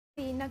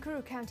The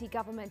Nakuru County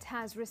government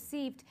has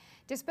received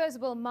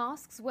disposable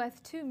masks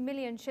worth 2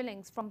 million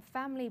shillings from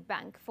Family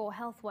Bank for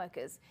health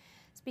workers.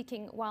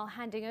 Speaking while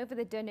handing over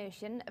the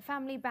donation,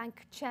 Family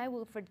Bank Chair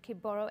Wilfred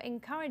Kiboro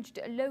encouraged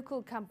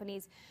local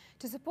companies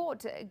to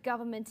support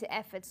government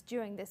efforts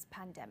during this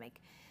pandemic.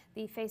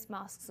 The face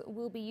masks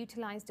will be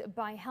utilized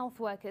by health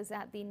workers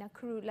at the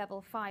Nakuru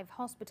Level 5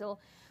 hospital,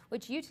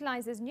 which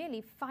utilizes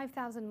nearly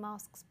 5,000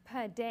 masks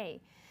per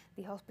day.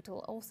 The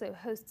hospital also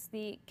hosts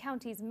the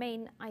county's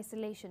main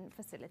isolation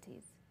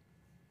facilities.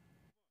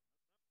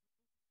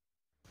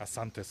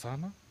 Asante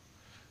sana.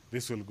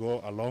 This will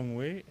go a long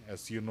way.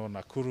 As you know,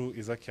 Nakuru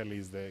is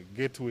the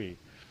gateway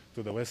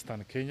to the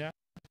Western Kenya.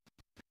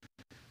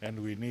 And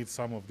we need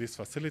some of these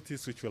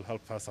facilities which will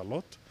help us a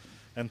lot.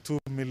 And 2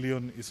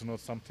 million is not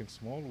something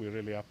small. We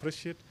really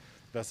appreciate.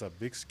 That's a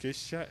big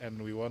gesture,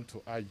 and we want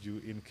to urge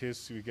you, in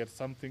case we get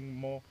something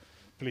more,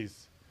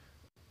 please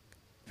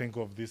think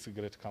of this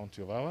great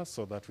county of ours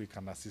so that we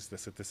can assist the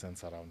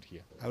citizens around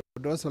here. I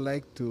would also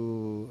like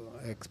to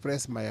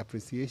express my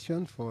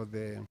appreciation for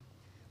the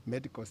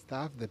medical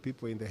staff, the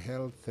people in the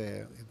health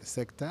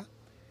sector,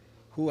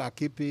 who are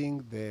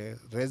keeping the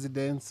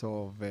residents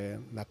of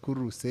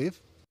Nakuru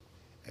safe.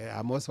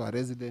 I'm also a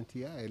resident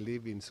here. I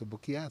live in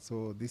Subukia,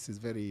 so this is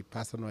very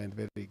personal and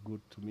very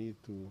good to me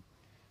to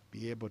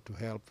be able to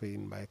help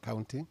in my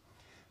county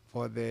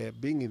for the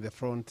being in the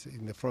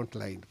front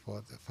line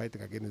for the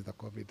fighting against the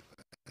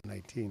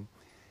COVID-19.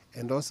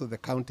 And also the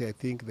county, I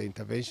think the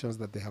interventions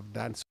that they have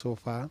done so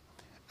far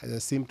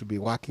seem to be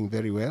working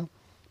very well,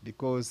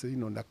 because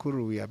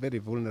Nakuru, we are very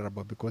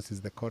vulnerable because it's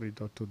the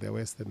corridor to the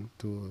western,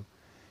 to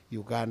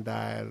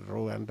Uganda,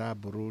 Rwanda,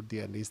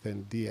 Burundi, and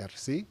eastern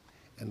DRC,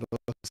 and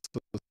also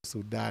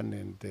Sudan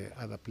and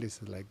other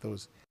places like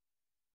those.